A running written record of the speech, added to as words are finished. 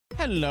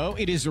Hello,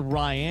 it is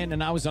Ryan,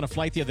 and I was on a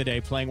flight the other day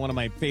playing one of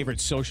my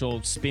favorite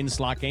social spin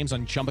slot games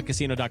on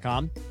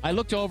ChumbaCasino.com. I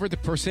looked over at the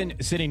person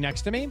sitting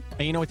next to me, and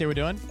you know what they were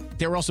doing?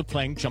 They were also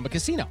playing Chumba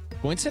Casino.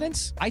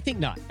 Coincidence? I think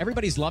not.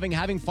 Everybody's loving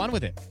having fun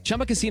with it.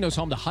 Chumba Casino is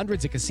home to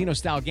hundreds of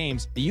casino-style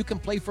games that you can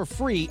play for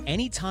free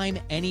anytime,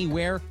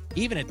 anywhere,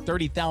 even at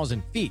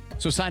 30,000 feet.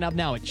 So sign up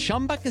now at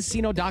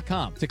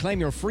ChumbaCasino.com to claim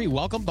your free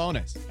welcome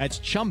bonus. That's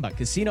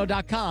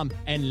ChumbaCasino.com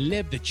and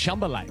live the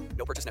Chumba life.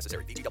 No purchase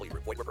necessary. VGW.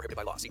 Void where prohibited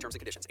by law. See terms and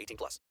conditions.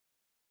 18+.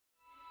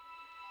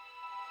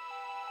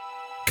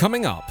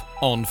 Coming up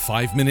on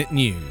 5 Minute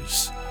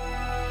News.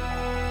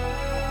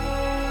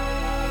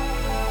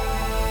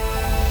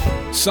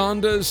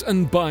 Sanders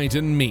and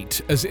Biden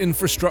meet as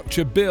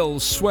infrastructure bill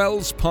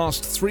swells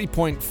past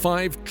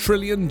 $3.5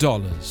 trillion.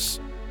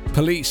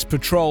 Police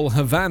patrol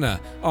Havana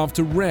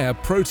after rare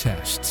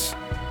protests.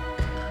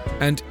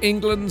 And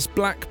England's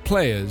black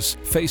players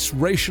face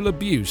racial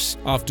abuse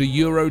after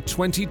Euro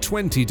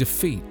 2020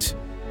 defeat.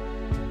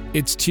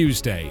 It's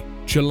Tuesday,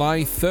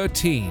 July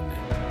 13.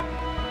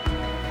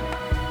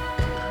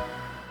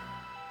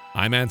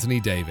 I'm Anthony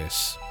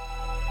Davis.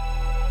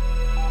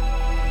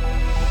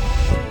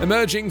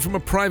 Emerging from a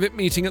private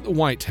meeting at the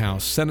White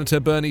House,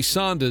 Senator Bernie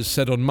Sanders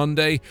said on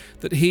Monday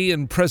that he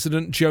and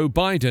President Joe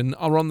Biden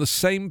are on the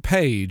same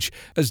page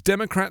as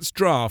Democrats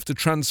draft a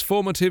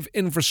transformative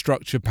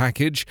infrastructure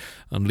package,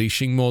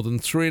 unleashing more than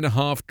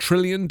 $3.5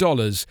 trillion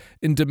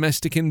in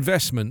domestic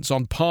investments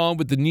on par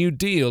with the New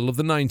Deal of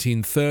the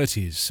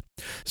 1930s.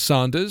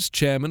 Sanders,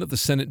 chairman of the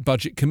Senate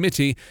Budget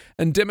Committee,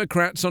 and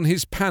Democrats on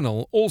his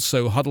panel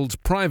also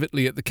huddled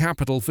privately at the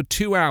Capitol for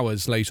 2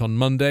 hours late on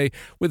Monday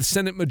with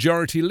Senate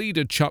Majority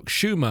Leader Chuck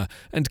Schumer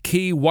and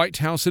key White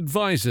House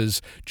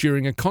advisors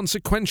during a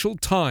consequential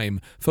time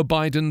for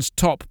Biden's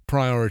top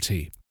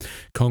priority.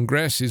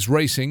 Congress is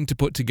racing to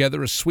put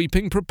together a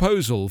sweeping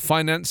proposal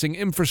financing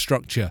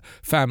infrastructure,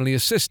 family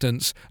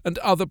assistance, and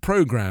other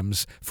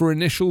programs for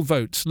initial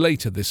votes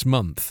later this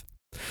month.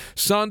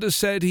 Sanders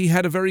said he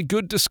had a very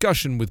good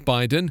discussion with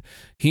Biden.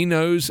 He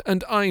knows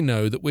and I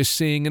know that we're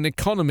seeing an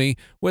economy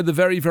where the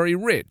very, very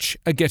rich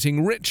are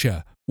getting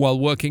richer while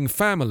working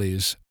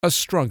families are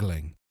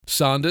struggling.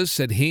 Sanders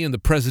said he and the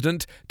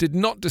president did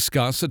not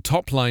discuss a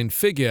top-line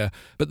figure,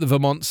 but the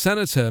Vermont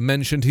senator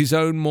mentioned his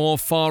own more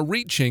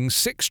far-reaching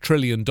 $6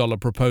 trillion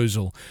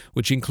proposal,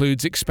 which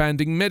includes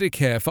expanding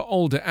Medicare for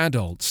older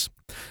adults.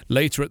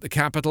 Later at the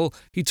Capitol,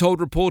 he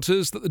told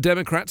reporters that the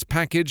Democrats'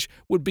 package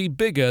would be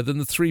bigger than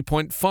the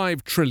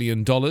 $3.5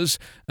 trillion,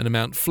 an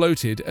amount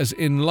floated as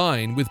in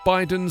line with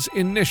Biden's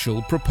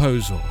initial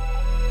proposal.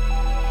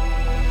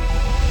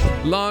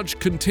 Large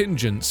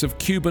contingents of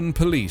Cuban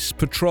police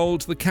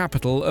patrolled the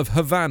capital of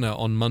Havana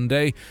on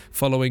Monday,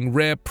 following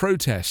rare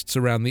protests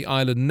around the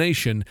island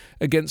nation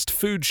against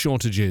food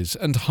shortages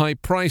and high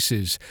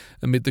prices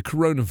amid the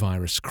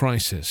coronavirus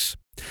crisis.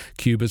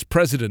 Cuba's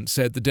president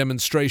said the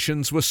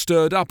demonstrations were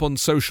stirred up on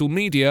social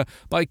media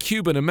by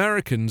Cuban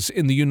Americans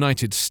in the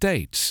United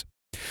States.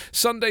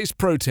 Sunday's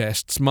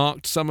protests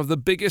marked some of the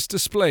biggest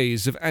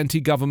displays of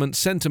anti-government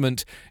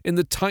sentiment in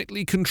the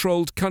tightly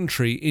controlled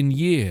country in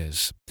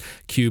years.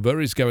 Cuba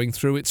is going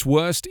through its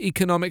worst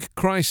economic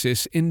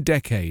crisis in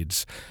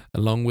decades,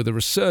 along with a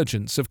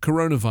resurgence of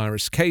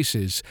coronavirus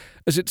cases,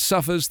 as it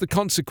suffers the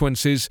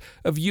consequences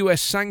of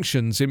U.S.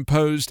 sanctions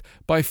imposed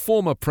by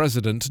former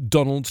President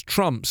Donald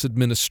Trump's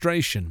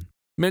administration.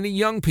 Many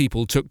young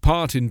people took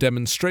part in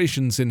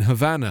demonstrations in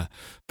Havana.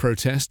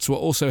 Protests were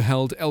also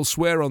held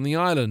elsewhere on the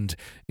island,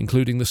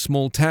 including the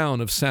small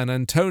town of San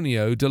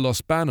Antonio de los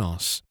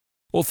Banos.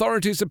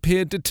 Authorities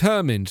appeared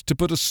determined to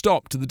put a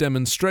stop to the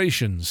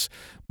demonstrations.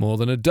 More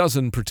than a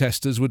dozen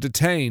protesters were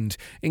detained,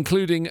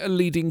 including a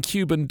leading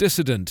Cuban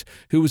dissident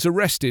who was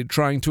arrested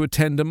trying to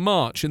attend a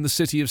march in the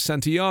city of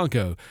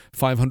Santiago,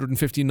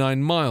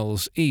 559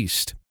 miles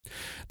east.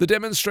 The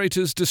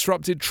demonstrators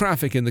disrupted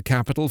traffic in the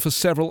capital for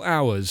several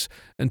hours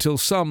until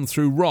some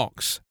threw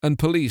rocks and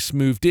police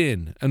moved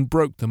in and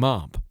broke them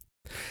up.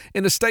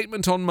 In a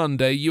statement on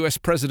Monday, U.S.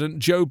 President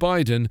Joe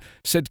Biden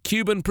said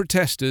Cuban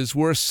protesters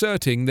were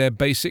asserting their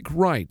basic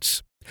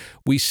rights.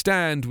 "We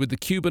stand with the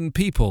Cuban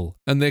people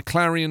and their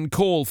clarion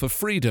call for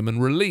freedom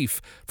and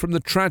relief from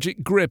the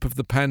tragic grip of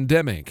the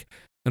pandemic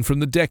and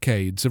from the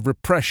decades of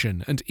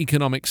repression and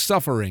economic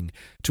suffering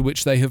to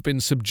which they have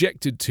been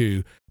subjected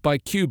to by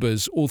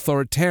Cuba's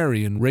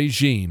authoritarian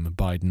regime,"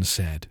 Biden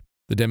said.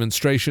 The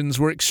demonstrations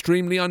were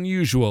extremely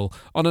unusual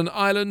on an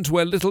island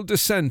where little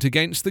dissent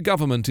against the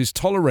government is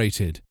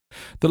tolerated.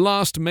 The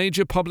last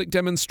major public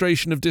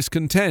demonstration of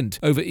discontent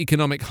over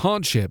economic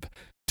hardship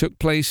took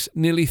place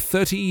nearly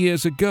 30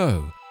 years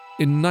ago,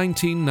 in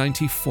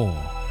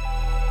 1994.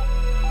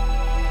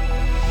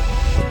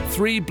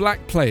 3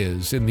 black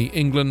players in the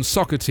England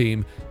soccer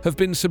team have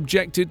been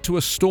subjected to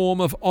a storm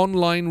of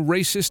online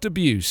racist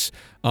abuse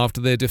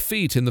after their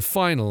defeat in the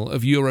final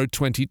of Euro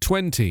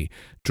 2020,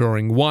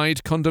 drawing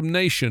wide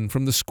condemnation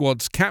from the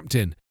squad's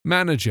captain,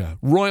 manager,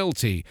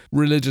 royalty,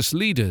 religious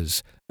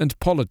leaders, and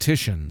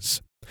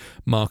politicians.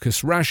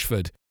 Marcus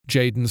Rashford,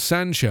 Jadon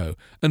Sancho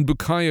and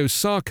Bukayo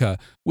Saka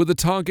were the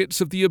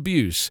targets of the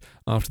abuse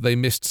after they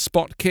missed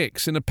spot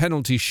kicks in a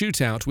penalty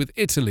shootout with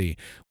Italy,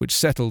 which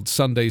settled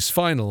Sunday's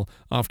final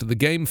after the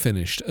game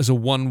finished as a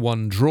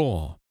 1-1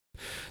 draw.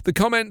 The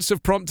comments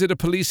have prompted a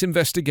police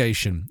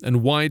investigation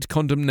and wide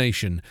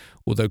condemnation,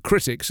 although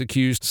critics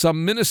accused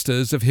some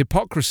ministers of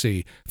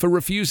hypocrisy for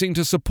refusing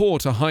to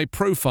support a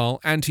high-profile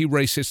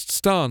anti-racist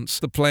stance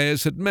the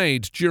players had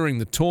made during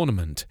the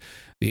tournament.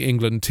 The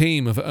England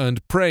team have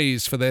earned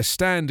praise for their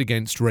stand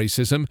against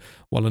racism,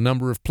 while a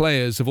number of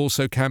players have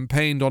also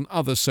campaigned on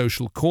other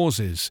social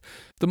causes.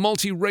 The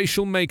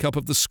multiracial makeup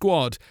of the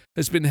squad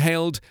has been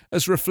hailed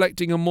as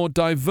reflecting a more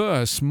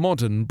diverse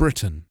modern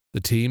Britain.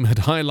 The team had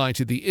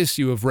highlighted the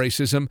issue of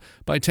racism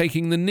by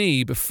taking the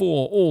knee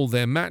before all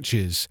their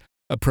matches,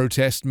 a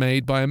protest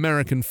made by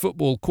American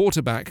football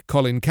quarterback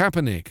Colin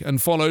Kaepernick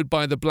and followed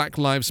by the Black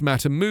Lives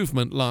Matter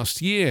movement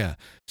last year,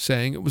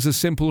 saying it was a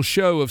simple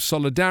show of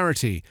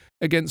solidarity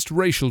against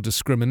racial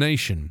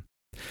discrimination.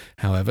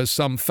 However,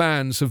 some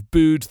fans have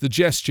booed the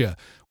gesture,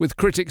 with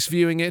critics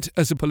viewing it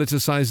as a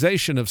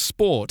politicization of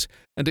sport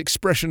and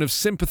expression of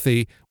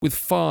sympathy with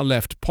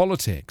far-left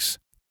politics.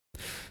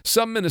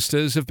 Some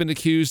ministers have been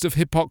accused of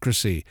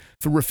hypocrisy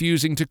for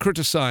refusing to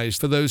criticize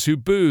for those who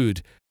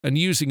booed and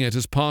using it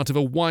as part of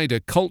a wider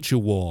culture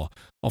war,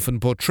 often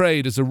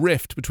portrayed as a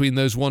rift between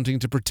those wanting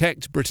to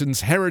protect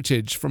Britain's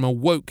heritage from a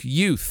woke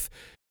youth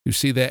who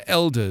see their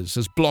elders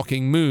as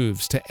blocking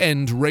moves to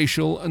end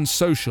racial and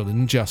social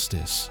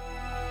injustice.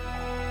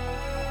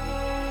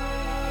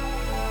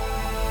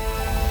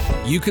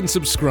 You can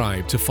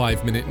subscribe to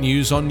 5 Minute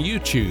News on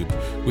YouTube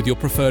with your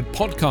preferred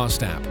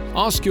podcast app.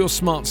 Ask your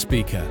smart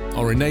speaker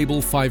or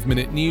enable 5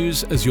 Minute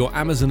News as your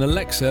Amazon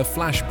Alexa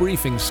flash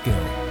briefing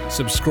skill.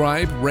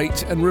 Subscribe,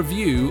 rate and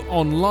review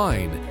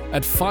online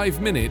at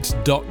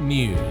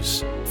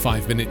 5minute.news.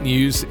 5 Minute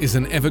News is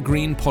an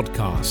evergreen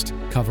podcast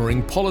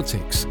covering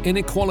politics,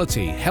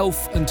 inequality,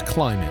 health and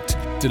climate,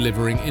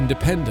 delivering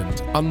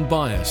independent,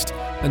 unbiased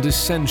and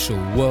essential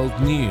world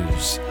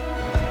news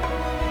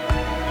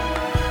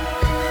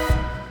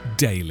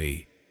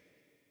daily.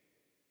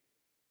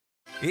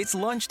 It's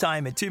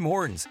lunchtime at Tim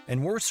Hortons,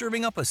 and we're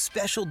serving up a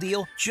special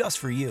deal just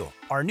for you.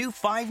 Our new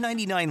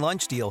 $5.99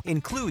 lunch deal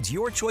includes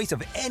your choice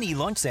of any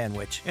lunch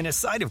sandwich and a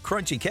side of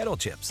crunchy kettle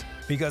chips.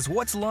 Because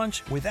what's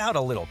lunch without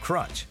a little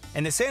crunch?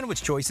 And the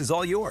sandwich choice is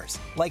all yours,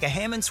 like a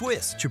ham and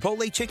Swiss,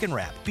 Chipotle chicken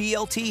wrap,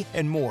 BLT,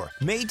 and more,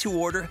 made to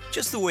order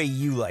just the way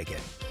you like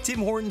it. Tim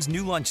Hortons'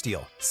 new lunch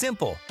deal.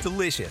 Simple,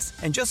 delicious,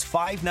 and just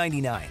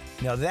 $5.99.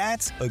 Now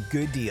that's a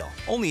good deal.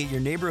 Only at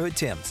your neighborhood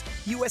Tim's.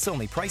 U.S.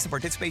 only. Price and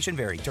participation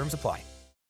vary. Terms apply.